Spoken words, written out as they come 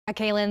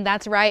Kaylin,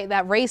 that's right.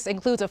 That race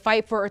includes a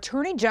fight for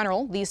Attorney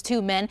General. These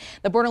two men,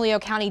 the Bernalillo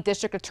County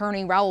District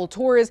Attorney Raul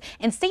Torres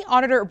and State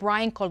Auditor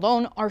Brian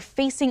Colon, are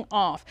facing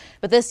off.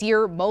 But this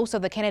year, most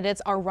of the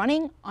candidates are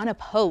running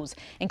unopposed,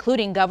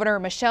 including Governor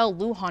Michelle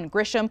Lujan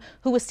Grisham,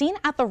 who was seen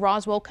at the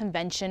Roswell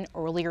convention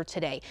earlier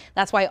today.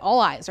 That's why all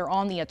eyes are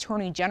on the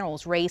Attorney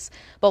General's race.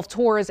 Both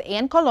Torres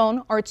and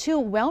Colon are two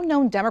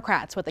well-known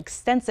Democrats with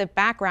extensive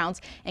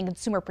backgrounds in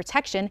consumer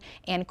protection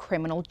and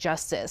criminal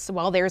justice.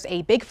 While there's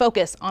a big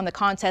focus on the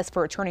contest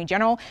for Attorney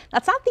General,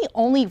 that's not the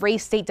only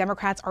race state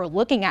Democrats are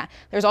looking at.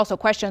 There's also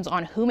questions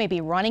on who may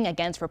be running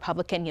against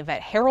Republican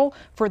Yvette Harrell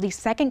for the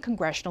 2nd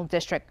Congressional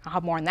District. I'll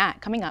have more on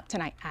that coming up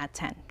tonight at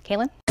 10.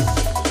 Kaylin?